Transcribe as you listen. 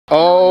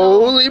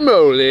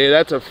moly,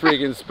 that's a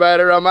freaking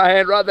spider on my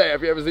hand right there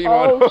if you ever seen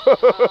one.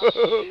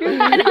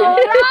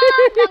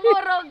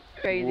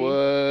 Crazy.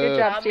 Whoa. Good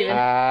job, Steven.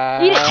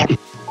 Eat it.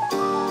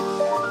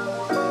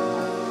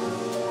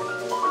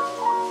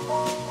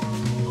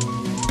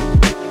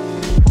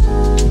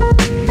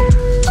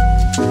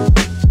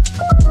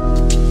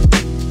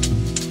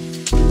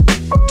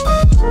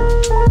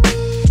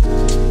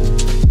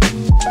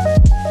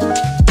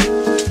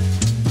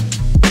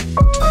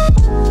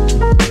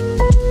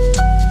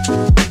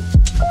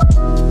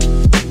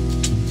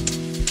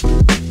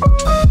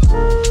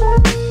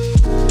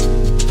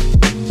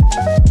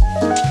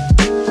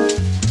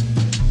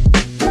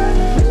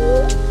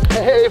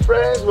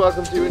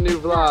 Welcome to a new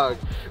vlog.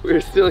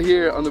 We're still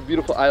here on the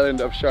beautiful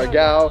island of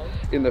Siargao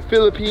in the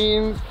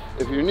Philippines.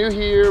 If you're new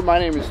here, my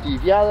name is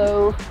Steve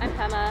Yallo. I'm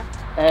Pema.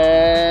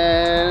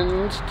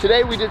 And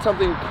today we did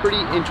something pretty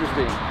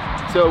interesting.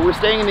 So we're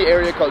staying in the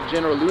area called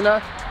General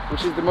Luna,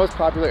 which is the most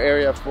popular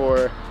area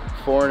for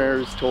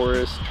foreigners,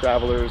 tourists,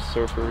 travelers,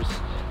 surfers.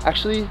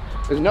 Actually,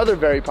 there's another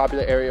very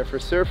popular area for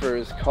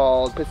surfers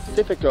called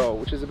Pacifico,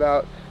 which is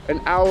about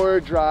an hour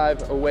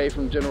drive away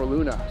from General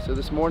Luna. So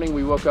this morning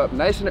we woke up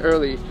nice and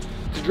early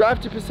to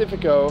drive to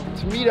Pacifico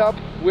to meet up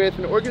with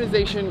an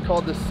organization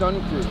called the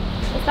Sun Crew.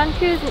 The Sun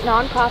Crew is a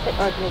non-profit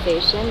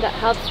organization that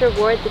helps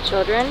reward the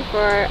children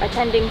for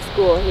attending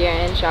school here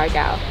in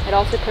Siargao. It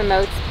also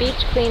promotes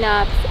beach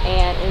cleanups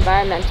and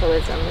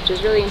environmentalism, which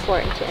is really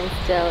important to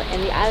instill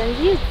in the island's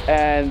youth.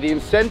 And the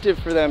incentive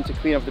for them to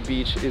clean up the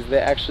beach is they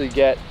actually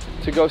get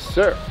to go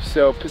surf.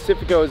 So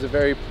Pacifico is a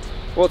very,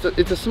 well,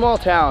 it's a small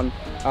town,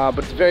 but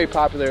it's very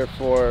popular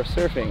for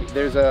surfing.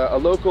 There's a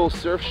local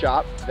surf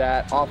shop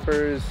that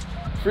offers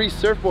free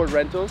surfboard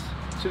rentals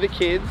to the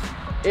kids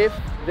if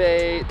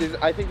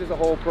I think there's a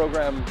whole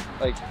program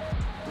like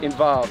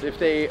involved. If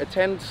they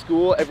attend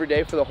school every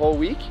day for the whole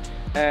week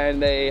and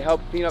they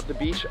help clean up the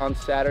beach on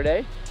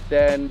Saturday,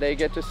 then they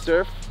get to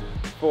surf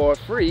for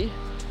free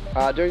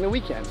during the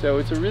weekend. So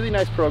it's a really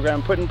nice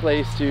program put in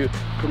place to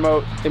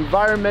promote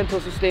environmental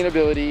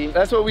sustainability.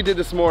 That's what we did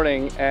this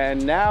morning,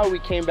 and now we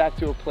came back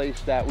to a place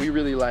that we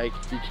really like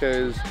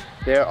because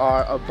there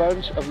are a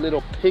bunch of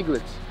little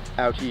piglets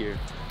out here.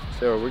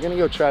 So we're gonna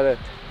go try to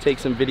take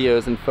some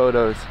videos and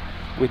photos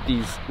with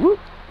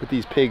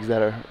these pigs that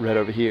are right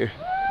over here.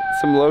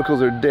 Some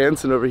locals are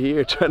dancing over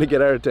here trying to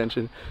get our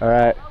attention. All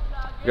right,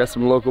 we got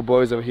some local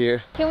boys over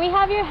here. Can we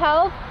have your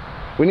help?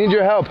 We need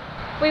your help.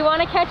 We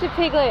want to catch a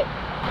piglet.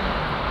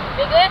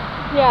 Piglet?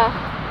 Yeah.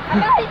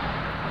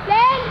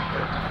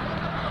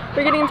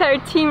 We're getting an entire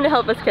team to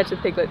help us catch a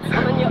piglet.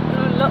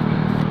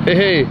 Hey,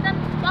 hey.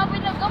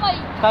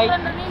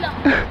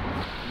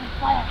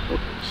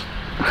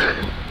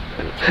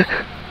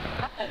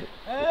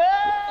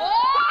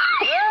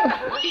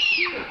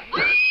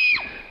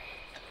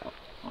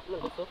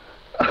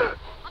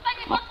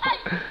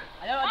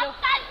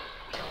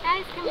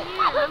 Guys, come here.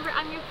 Remember,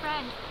 I'm your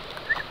friend.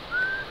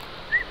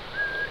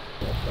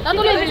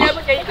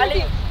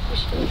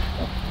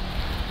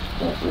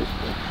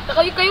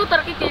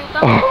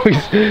 Oh,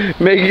 he's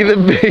making the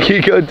piggy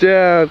go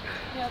down.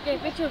 Okay,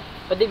 picture.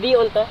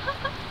 Padibion to.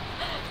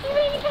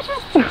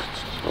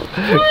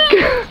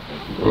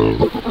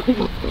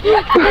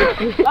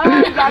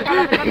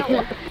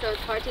 So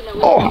it's hard to know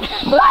what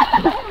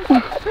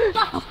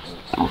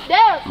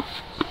There.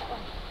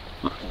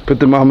 Put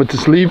the mama to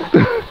sleep.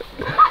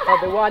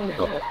 The one.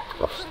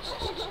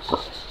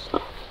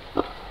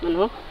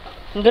 Ano?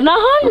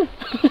 Ganahan.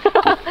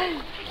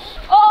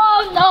 Oh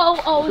no!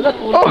 Oh no!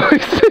 Oh,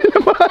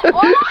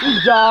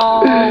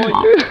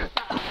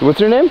 oh. What's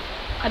your name?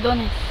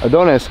 Adonis.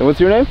 Adonis. And what's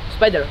your name?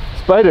 Spider.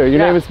 Spider. Your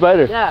name is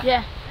Spider? Yeah.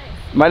 Yeah.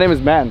 My name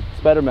is Man.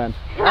 Spider-Man.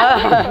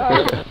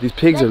 These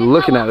pigs are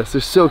looking at us.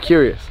 They're so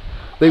curious.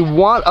 They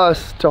want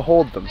us to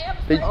hold them.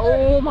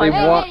 Oh my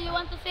God. Hey, you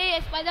want to see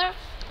a spider?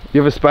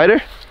 You have a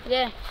spider?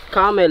 Yeah.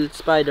 Camel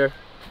spider.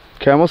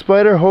 Camel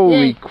spider?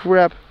 Holy yeah.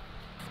 crap.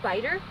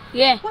 Spider?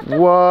 Yeah.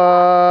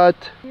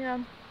 What? Yeah.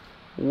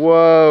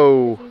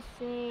 Whoa.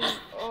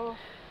 Oh,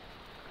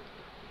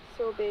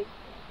 so big.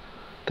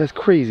 That's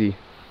crazy.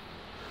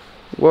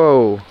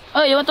 Whoa.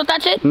 Oh, you want to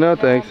touch it? No,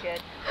 thanks.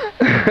 It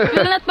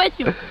will not bite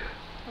you.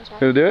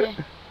 Gonna do it?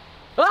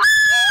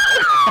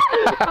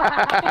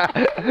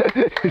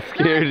 It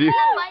scared you.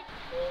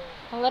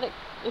 I'll let it.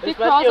 If it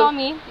crawls on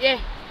me. Yeah.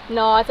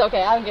 No, it's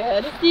okay. I'm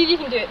good. Steve, you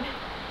can do it.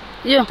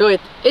 Yeah. Do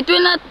it. It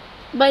will not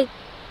bite.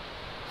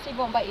 Steve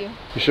won't bite you.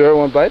 You sure it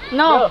won't bite?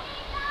 No.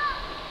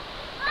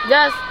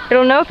 Just.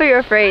 It'll know if you're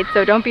afraid,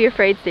 so don't be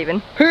afraid,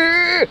 Steven.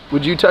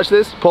 Would you touch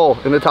this? Paul,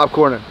 in the top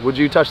corner. Would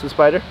you touch the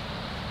spider?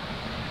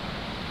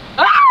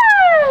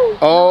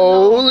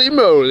 Holy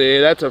moly,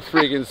 that's a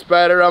freaking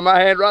spider on my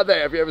hand right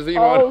there if you ever seen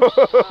one.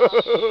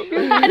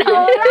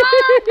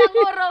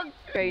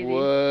 Crazy.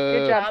 Whoa.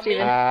 Good job,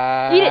 Steven.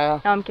 Eat it.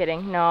 No, I'm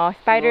kidding. No,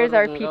 spiders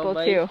are people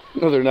too.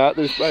 No, they're not.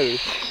 They're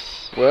spiders.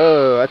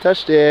 Whoa, I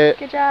touched it.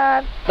 Good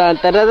job. Dun,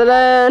 dun, dun, dun,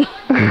 dun.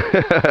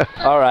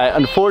 All right,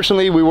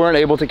 unfortunately we weren't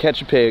able to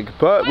catch a pig,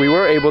 but we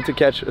were able to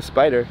catch a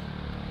spider.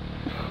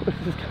 What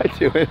is this guy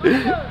doing?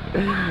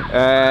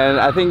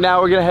 And I think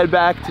now we're gonna head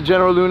back to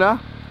General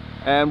Luna,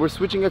 and we're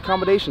switching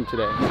accommodation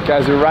today.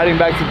 Guys, we're riding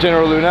back to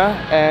General Luna,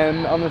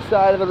 and on the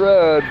side of the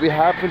road, we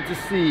happen to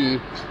see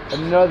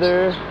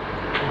another,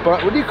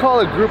 what do you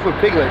call a group of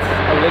piglets?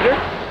 A litter?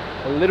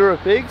 A litter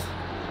of pigs?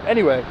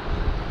 Anyway,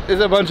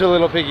 there's a bunch of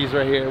little piggies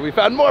right here. We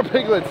found more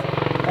piglets,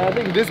 and I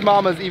think this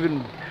mama's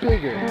even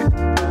bigger.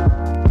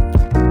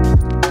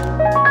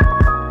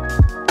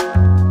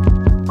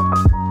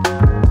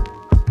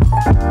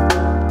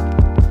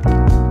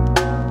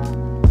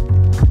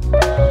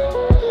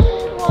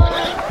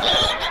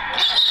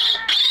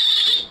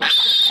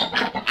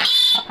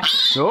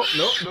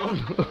 No.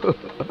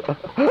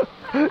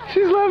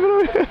 She's laughing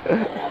at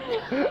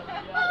me.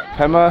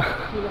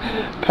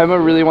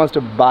 Pema really wants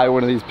to buy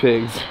one of these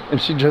pigs, and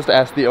she just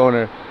asked the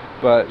owner,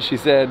 but she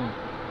said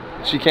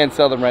she can't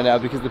sell them right now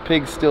because the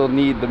pigs still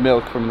need the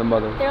milk from the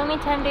mother. They're only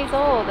 10 days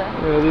old.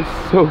 Yeah,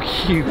 they're so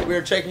cute.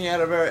 We're checking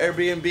out of our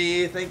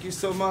Airbnb. Thank you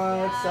so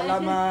much.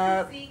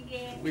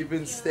 Salamat. We've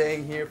been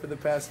staying here for the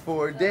past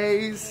 4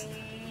 days,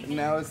 and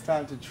now it's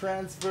time to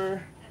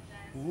transfer.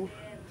 Ooh.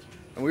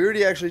 And we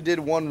already actually did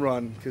one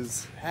run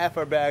because half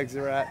our bags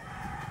are at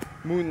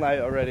Moonlight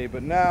already,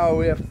 but now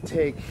we have to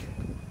take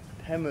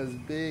Pema's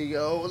big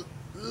old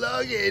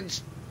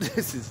luggage.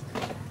 This is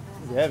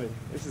heavy.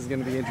 This is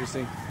gonna be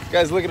interesting.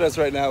 Guys, look at us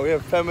right now. We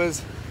have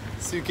Pema's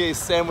suitcase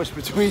sandwiched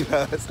between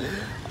us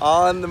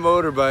on the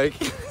motorbike.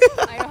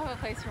 I don't have a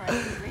place for my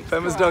feet.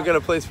 Pema's don't got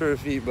a place for her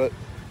feet, but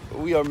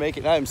we are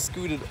making, I am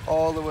scooted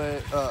all the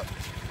way up.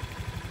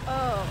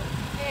 Oh,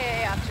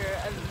 hey, after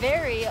a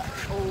very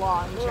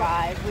long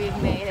drive, we've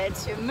made it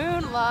to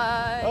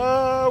Moonlight.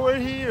 Oh, we're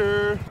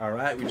here. All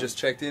right, we just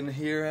checked in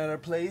here at our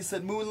place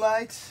at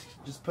Moonlight.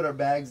 Just put our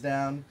bags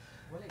down.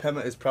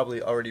 Pema is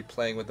probably already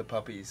playing with the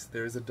puppies.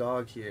 There's a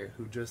dog here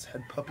who just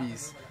had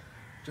puppies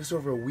just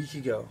over a week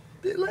ago.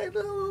 They're like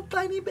little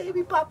tiny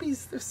baby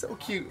puppies. They're so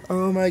cute.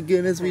 Oh my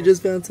goodness, we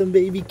just found some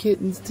baby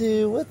kittens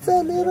too. What's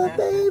that, little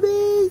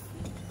baby?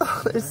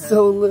 Oh, they're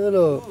so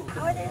little.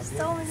 Oh, there's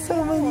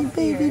So many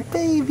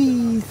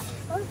babies.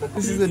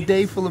 This is a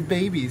day full of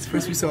babies.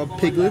 First we saw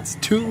piglets,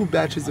 2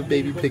 batches of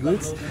baby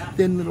piglets,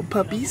 then little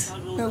puppies,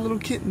 now little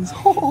kittens.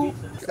 Oh,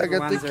 I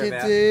got the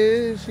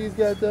kitten, she's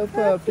got the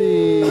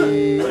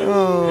puppy.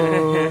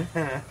 Oh,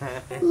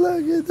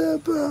 look at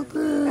that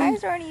puppy.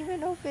 Eyes aren't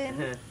even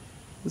open.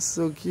 It's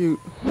so cute.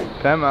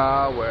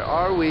 Pema, where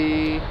are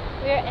we?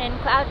 We're in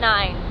Cloud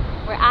 9.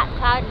 We're at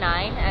Cloud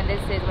 9, and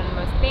this is one of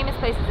the most famous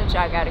places in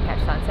Siargao to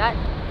catch sunset,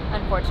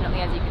 unfortunately,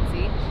 as you can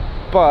see.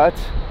 But,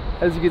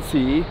 as you can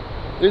see,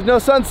 there's no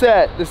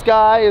sunset. The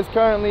sky is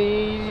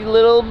currently a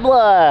little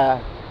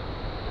blah.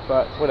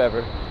 But,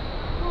 whatever.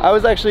 I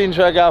was actually in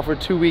Siargao for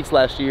 2 weeks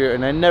last year,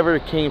 and I never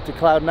came to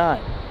Cloud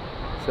 9.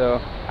 So,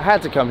 I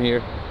had to come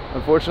here.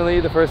 Unfortunately,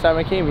 the first time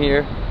I came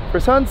here, for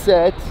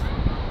sunset,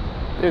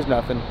 there's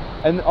nothing.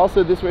 And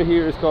also, this right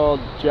here is called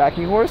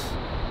Jacking Horse.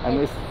 And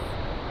this,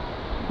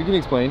 you can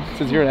explain,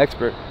 since you're an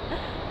expert.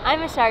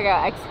 I'm a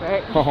Siargao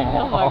expert.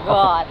 Oh my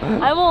god.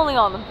 I'm only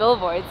on the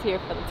billboards here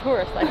for the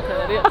tourist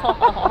activity.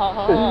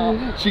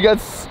 She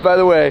got, by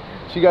the way,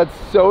 she got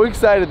so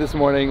excited this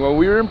morning when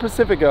we were in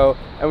Pacifico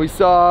and we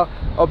saw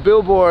a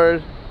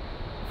billboard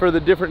for the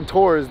different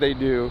tours they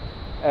do.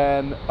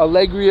 And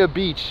Alegria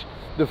Beach,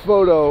 the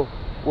photo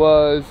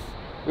was,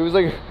 it was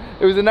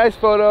a nice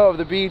photo of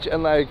the beach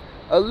and like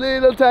a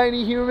little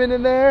tiny human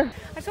in there.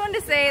 I just wanted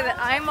to say that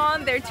I'm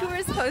on their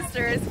tourist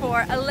posters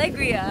for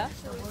Alegria.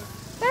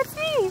 That's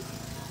me!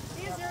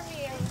 These are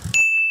me.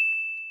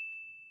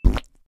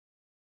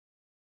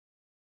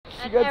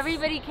 And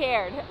everybody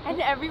cared.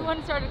 And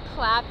everyone started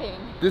clapping.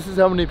 This is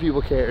how many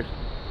people cared.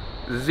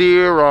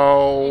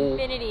 0.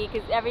 Infinity,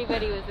 because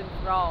everybody was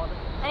enthralled.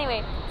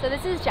 Anyway, so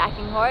this is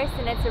Jacking Horse,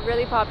 and it's a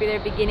really popular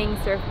beginning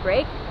surf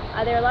break.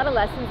 There are a lot of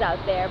lessons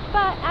out there,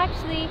 but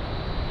actually,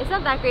 it's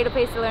not that great a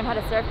place to learn how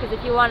to surf, because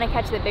if you want to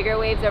catch the bigger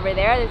waves over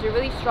there, there's a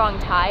really strong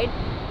tide.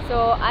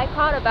 So I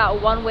caught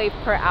about 1 wave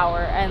per hour,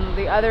 and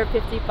the other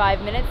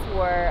 55 minutes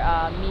were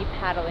me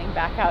paddling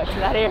back out to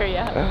that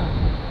area.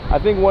 I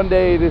think one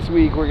day this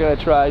week we're gonna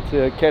try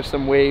to catch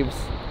some waves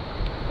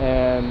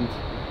and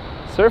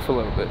surf a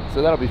little bit,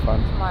 so that'll be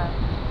fun. Tomorrow.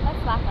 That's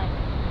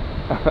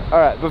slackline.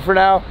 Alright, but for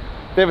now,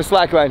 they have a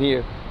slackline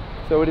here.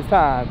 So it is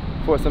time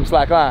for some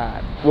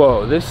slackline.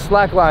 Whoa, this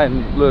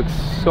slackline looks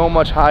so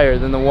much higher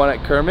than the one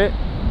at Kermit.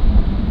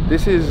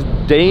 This is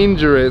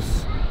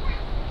dangerous.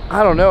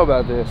 I don't know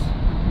about this.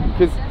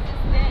 Because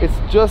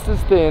it's just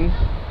as thin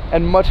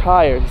and much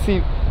higher.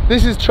 See,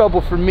 this is trouble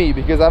for me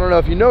because I don't know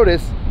if you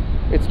notice,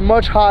 it's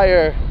much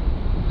higher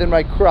than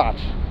my crotch.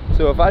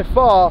 So if I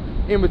fall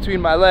in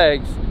between my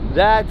legs,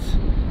 that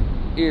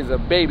is a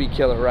baby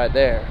killer right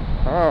there.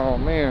 Oh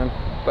man,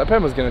 but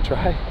Pema's gonna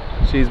try.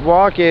 She's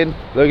walking,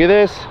 look at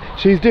this.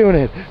 She's doing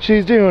it,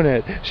 she's doing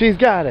it. She's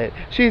got it,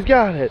 she's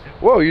got it.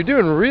 Whoa, you're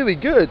doing really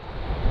good.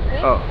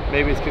 Oh,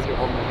 maybe it's because you're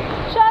holding my hand.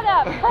 Shut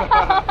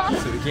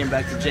up! So we came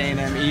back to J&M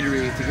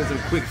Eatery to get some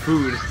quick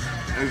food.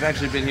 And we've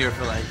actually been here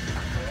for like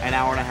an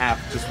hour and a half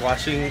just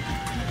watching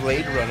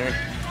Blade Runner.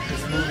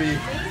 This movie,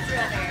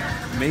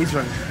 Maze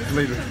Runner.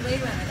 Blade Runner.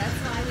 That's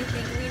why we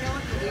think we know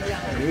what Blade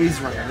Runner. Maze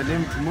Runner. The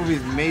name of the movie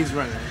is Maze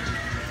Runner.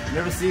 I've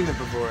never seen it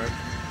before,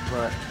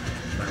 but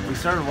we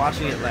started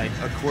watching it like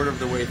a quarter of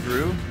the way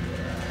through,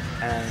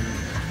 and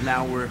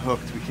now we're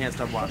hooked. We can't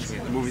stop watching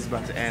it. The movie's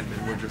about to end,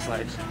 and we're just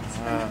like,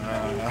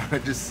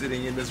 just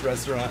sitting in this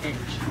restaurant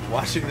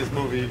watching this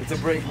movie. It's a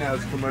break now.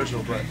 It's a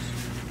commercial, but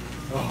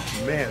oh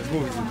man, this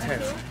movie's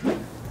intense.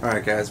 All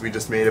right, guys, we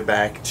just made it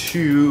back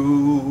to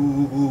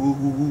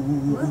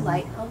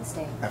Moonlight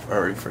Homestay. I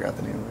already forgot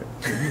the name of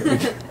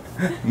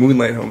it.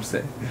 Moonlight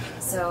Homestay.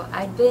 So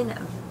I'd been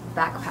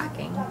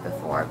backpacking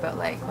before, but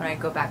like when I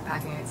go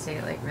backpacking, I'd stay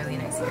at like really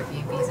nice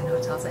Airbnbs and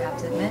hotels, I have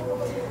to admit.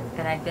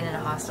 And I'd been in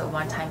a hostel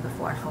one time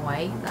before in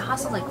Hawaii. The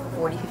hostel's like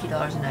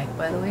 $40–50 a night,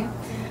 by the way.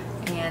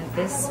 And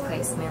this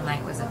place,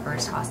 Moonlight, was the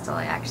first hostel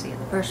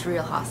the first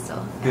real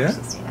hostel I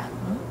actually stayed at.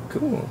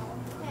 Cool.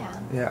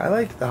 Yeah, I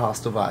like the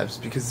hostel vibes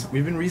because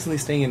we've been recently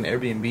staying in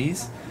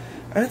Airbnbs,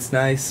 and it's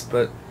nice,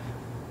 but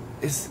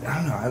I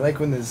don't know, I like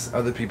when there's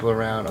other people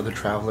around, other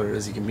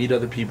travelers, you can meet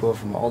other people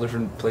from all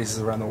different places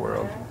around the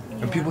world,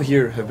 and people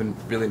here have been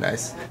really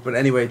nice. But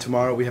anyway,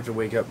 tomorrow we have to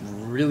wake up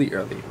really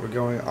early. We're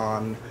going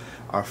on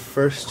our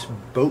first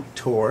boat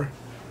tour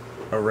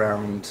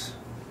around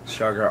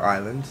Siargao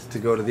Island to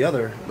go to the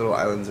other little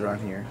islands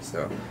around here,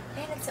 so.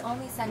 And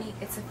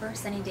it's the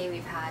first sunny day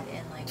we've had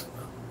in like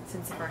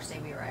since the first day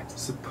we arrived.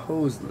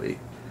 Supposedly,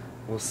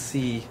 we'll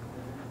see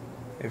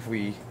if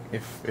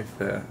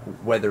the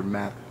weather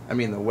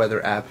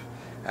app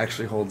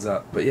actually holds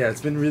up. But yeah,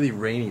 it's been really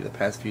rainy the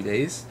past few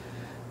days,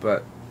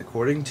 but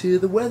according to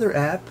the weather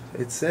app,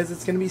 it says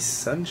it's gonna be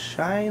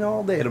sunshine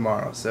all day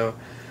tomorrow. So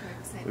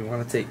we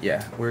want to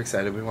we're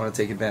excited. We want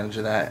to take advantage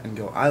of that and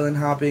go island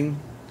hopping.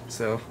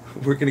 So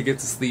we're gonna get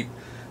to sleep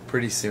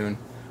pretty soon.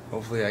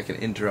 Hopefully I can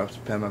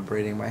interrupt Pema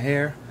braiding my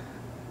hair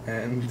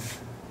and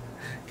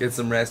get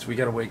some rest. We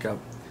gotta wake up.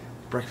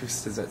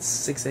 Breakfast is at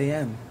 6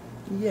 a.m.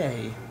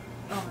 Yay.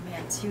 Oh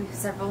man,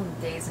 several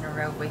days in a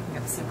row waking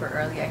up super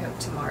early. I hope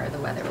tomorrow the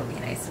weather will be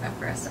nice enough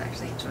for us to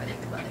actually enjoy the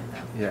good weather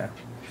though. Yeah.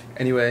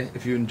 Anyway,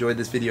 if you enjoyed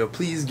this video,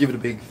 please give it a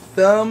big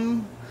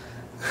thumb.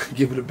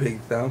 Give it a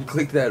big thumb.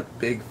 Click that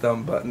big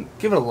thumb button.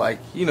 Give it a like.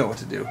 You know what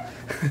to do.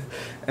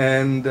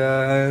 And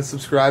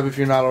subscribe if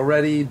you're not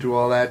already. Do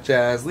all that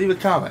jazz. Leave a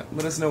comment.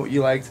 Let us know what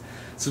you liked.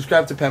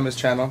 Subscribe to Pema's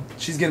channel.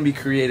 She's going to be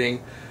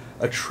creating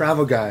a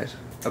travel guide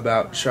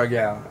about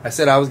Siargao. I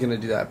said I was going to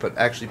do that, but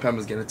actually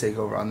Pema's going to take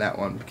over on that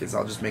one because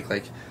I'll just make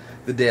like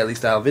the daily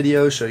style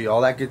videos, show you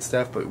all that good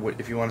stuff. But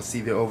if you want to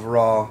see the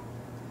overall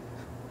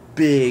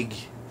big,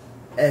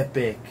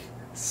 epic,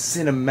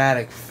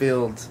 cinematic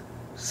filled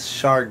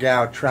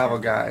Siargao travel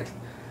guide,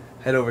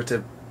 head over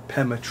to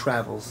Pema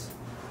Travels.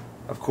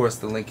 Of course,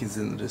 the link is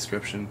in the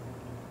description.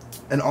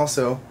 And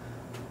also,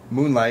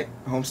 Moonlight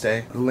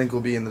Homestay, the link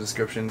will be in the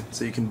description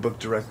so you can book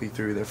directly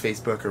through their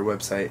Facebook or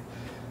website.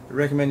 I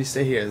recommend you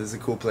stay here. This is a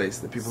cool place.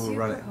 The people who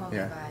run it,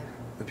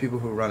 the people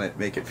who run it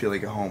make it feel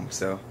like a home,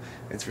 so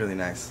it's really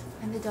nice.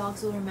 And the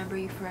dogs will remember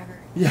you forever.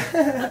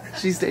 Yeah,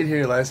 she stayed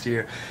here last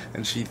year,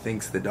 and she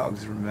thinks the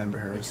dogs remember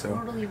her. They so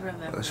totally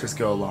remember. Let's just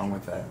go along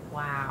with that.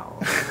 Wow,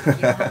 you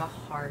have a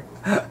heart.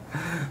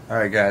 All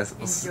right, guys.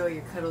 Enjoy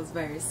your cuddles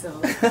by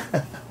yourself.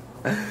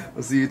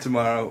 We'll see you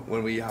tomorrow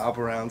when we hop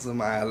around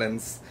some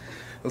islands.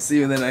 We'll see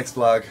you in the next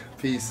vlog.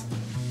 Peace.